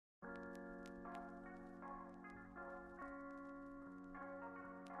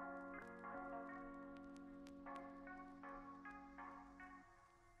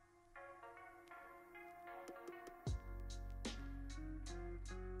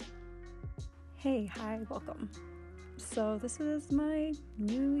Hey, hi, welcome. So this is my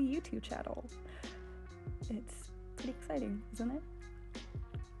new YouTube channel. It's pretty exciting, isn't it?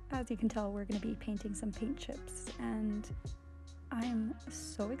 As you can tell, we're going to be painting some paint chips, and I'm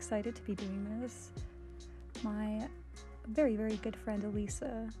so excited to be doing this. My very, very good friend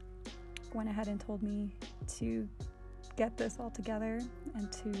Elisa went ahead and told me to get this all together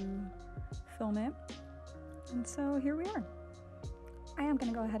and to film it. And so here we are. I am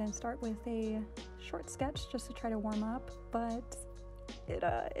going to go ahead and start with a short sketch just to try to warm up, but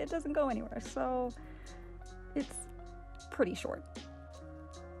it doesn't go anywhere, so it's pretty short.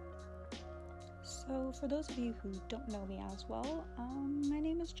 So for those of you who don't know me as well, my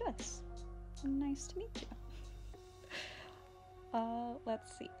name is Jess. Nice to meet you.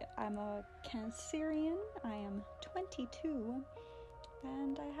 Let's see, I'm a Cancerian, I am 22,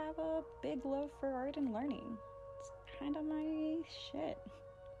 and I have a big love for art and learning. It's kind of my shit.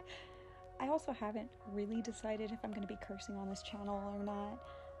 I also haven't really decided if I'm going to be cursing on this channel or not.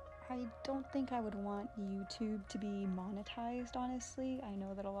 I don't think I would want YouTube to be monetized, honestly. I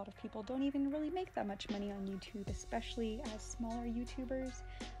know that a lot of people don't even really make that much money on YouTube, especially as smaller YouTubers,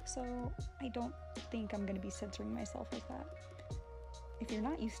 so I don't think I'm going to be censoring myself like that. If you're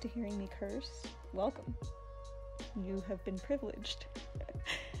not used to hearing me curse, welcome. You have been privileged.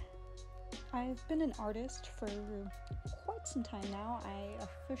 I've been an artist for quite some time now. I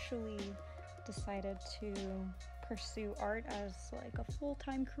officially decided to pursue art as like a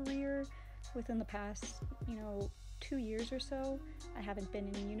full-time career within the past, 2 years or so. I haven't been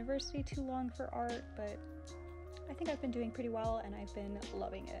in university too long for art, but I think I've been doing pretty well and I've been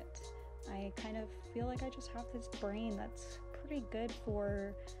loving it. I kind of feel like I just have this brain that's pretty good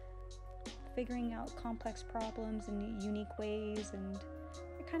for figuring out complex problems in unique ways, and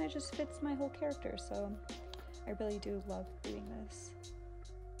it kind of just fits my whole character, so I really do love doing this.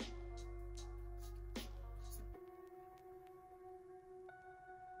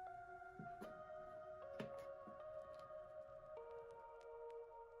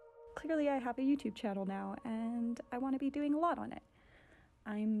 Clearly I have a YouTube channel now, and I want to be doing a lot on it.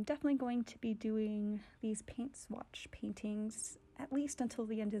 I'm definitely going to be doing these paint swatch paintings at least until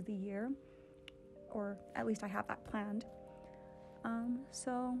the end of the year, or at least I have that planned.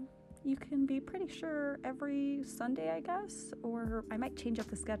 So you can be pretty sure every Sunday, I guess, or I might change up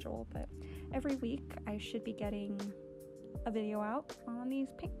the schedule, but every week I should be getting a video out on these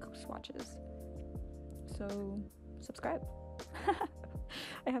paint swatches. So subscribe.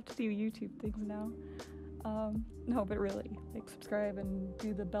 I have to do YouTube things now. No, but really, like, subscribe and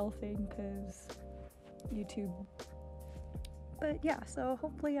do the bell thing, because YouTube. But yeah, so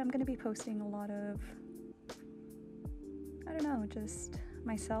hopefully I'm gonna be posting a lot of, I don't know, just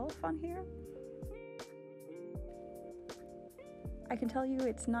myself on here. I can tell you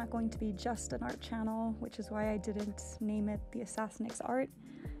it's not going to be just an art channel, which is why I didn't name it The Assassinix Art.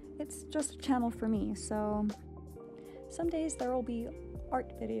 It's just a channel for me, so some days there will be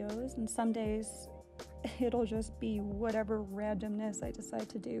art videos, and some days it'll just be whatever randomness I decide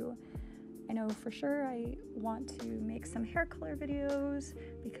to do. I know for sure I want to make some hair color videos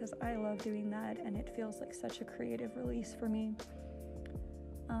because I love doing that and it feels like such a creative release for me.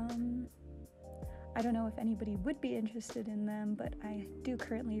 I don't know if anybody would be interested in them, but I do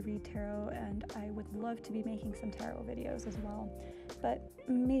currently read tarot and I would love to be making some tarot videos as well. But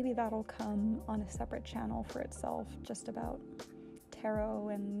maybe that'll come on a separate channel for itself, just about tarot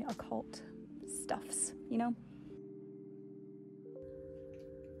and occult stuffs, you know?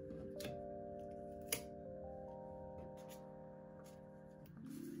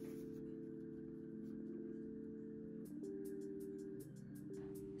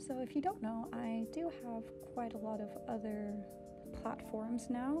 So if you don't know, I do have quite a lot of other platforms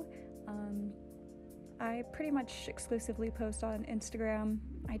now. I pretty much exclusively post on Instagram.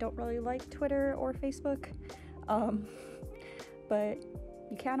 I don't really like Twitter or Facebook, but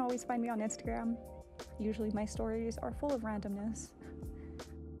you can always find me on Instagram. Usually my stories are full of randomness.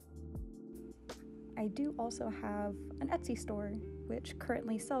 I do also have an Etsy store, which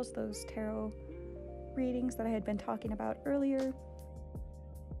currently sells those tarot readings that I had been talking about earlier.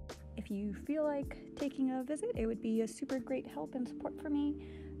 If you feel like taking a visit, it would be a super great help and support for me,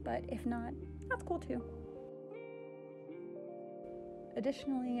 but if not, that's cool too.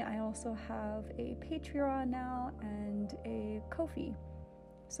 Additionally, I also have a Patreon now and a Ko-fi,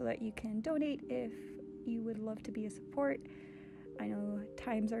 so that you can donate if you would love to be a support. I know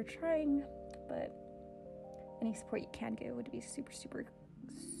times are trying, but any support you can give would be super, super,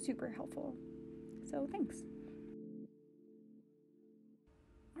 super helpful. So thanks.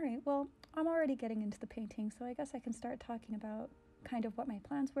 Alright, well, I'm already getting into the painting, so I guess I can start talking about kind of what my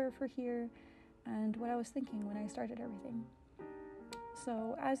plans were for here and what I was thinking when I started everything.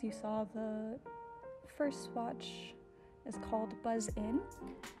 So as you saw, the first swatch is called Buzz In,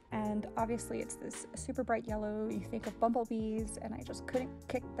 and obviously it's this super bright yellow. You think of bumblebees, and I just couldn't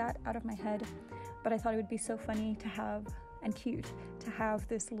kick that out of my head, but I thought it would be so funny to have, and cute, to have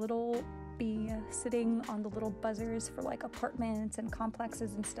this little bee sitting on the little buzzers for like apartments and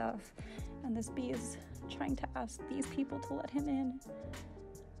complexes and stuff, and this bee is trying to ask these people to let him in.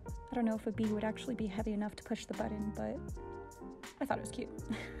 I don't know if a bee would actually be heavy enough to push the button, but I thought it was cute.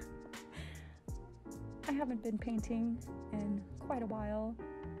 I haven't been painting in quite a while,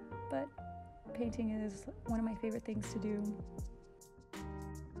 but painting is one of my favorite things to do,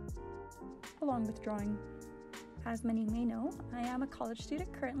 along with drawing. As many may know, I am a college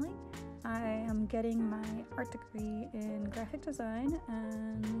student currently. I am getting my art degree in graphic design,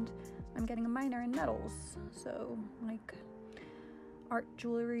 and I'm getting a minor in metals, so like art,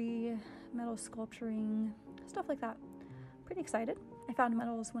 jewelry, metal sculpturing, stuff like that. Pretty excited. I found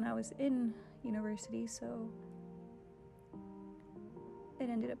metals when I was in university, so it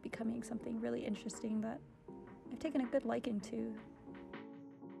ended up becoming something really interesting that I've taken a good liking to.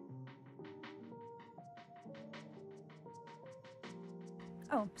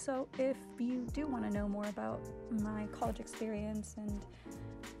 Oh, so if you do want to know more about my college experience and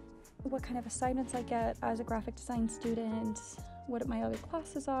what kind of assignments I get as a graphic design student, what my other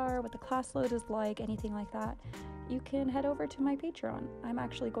classes are, what the class load is like, anything like that, you can head over to my Patreon. I'm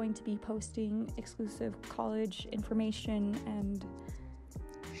actually going to be posting exclusive college information and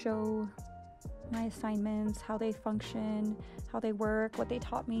show my assignments, how they function, how they work, what they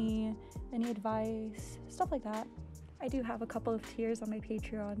taught me, any advice, stuff like that. I do have a couple of tiers on my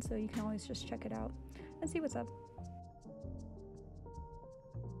Patreon, so you can always just check it out and see what's up.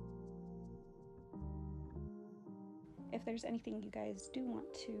 If there's anything you guys do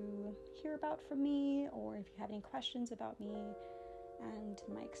want to hear about from me, or if you have any questions about me and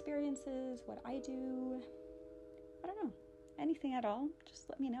my experiences, what I do, I don't know, anything at all, just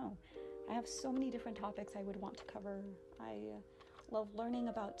let me know. I have so many different topics I would want to cover. I love learning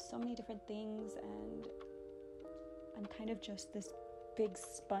about so many different things, and I'm kind of just this big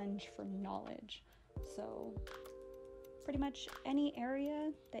sponge for knowledge. So pretty much any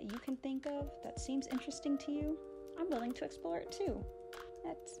area that you can think of that seems interesting to you, I'm willing to explore it too.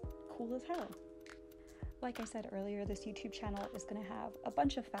 That's cool as hell. Like I said earlier, this YouTube channel is going to have a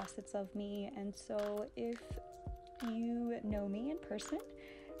bunch of facets of me, and so if you know me in person,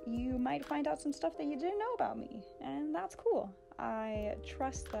 you might find out some stuff that you didn't know about me, and that's cool. I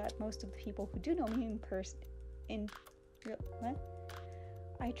trust that most of the people who do know me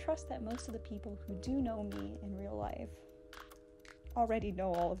I trust that most of the people who do know me in real life already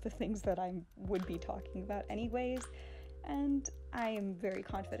know all of the things that I would be talking about anyways, and I am very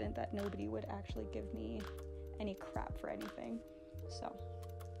confident that nobody would actually give me any crap for anything. So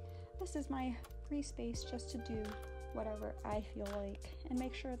this is my free space just to do whatever I feel like and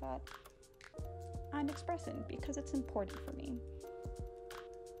make sure that I'm expressing, because it's important for me.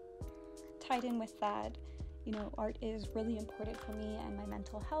 Tied in with that, you know, art is really important for me and my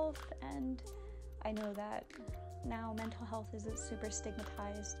mental health, and I know that now mental health isn't super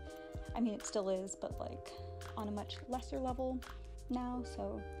stigmatized. I mean, it still is, but like on a much lesser level now,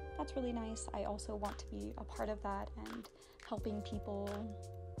 so that's really nice. I also want to be a part of that and helping people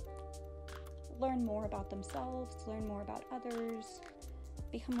learn more about themselves, learn more about others,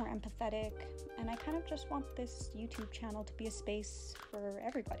 become more empathetic, and I kind of just want this YouTube channel to be a space for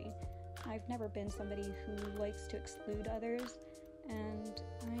everybody. I've never been somebody who likes to exclude others, and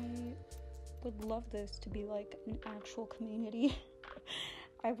I would love this to be like an actual community.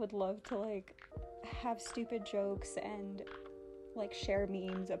 I would love to like have stupid jokes and like share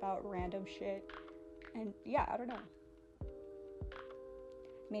memes about random shit, and yeah, I don't know.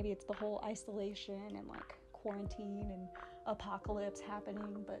 Maybe it's the whole isolation and like quarantine and apocalypse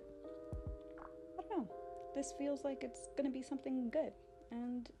happening, but I don't know. This feels like it's gonna be something good,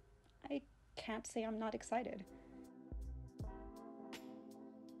 and I can't say I'm not excited.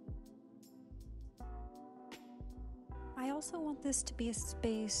 I also want this to be a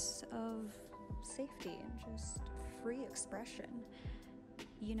space of safety and just free expression.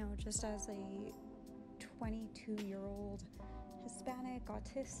 You know, just as a 22-year-old Hispanic,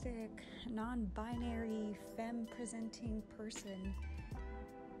 autistic, non-binary, femme-presenting person,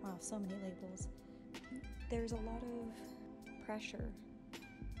 wow, so many labels, there's a lot of pressure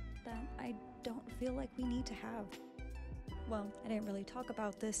that I don't feel like we need to have. Well, I didn't really talk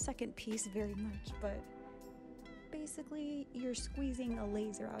about this second piece very much, but basically you're squeezing a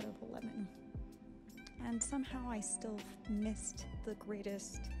laser out of a lemon. and somehow I still missed the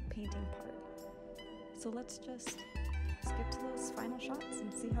greatest painting part. So let's just skip to those final shots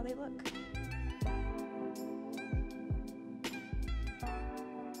and see how they look.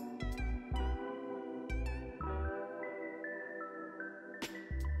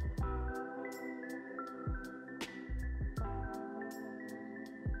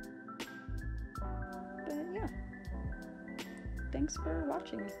 But yeah, thanks for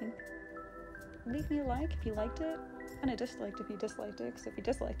watching, I think. Leave me a like if you liked it, and a dislike if you disliked it, because if you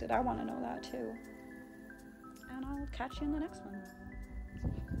disliked it, I want to know that too. And I'll catch you in the next one.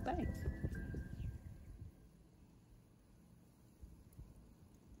 Bye.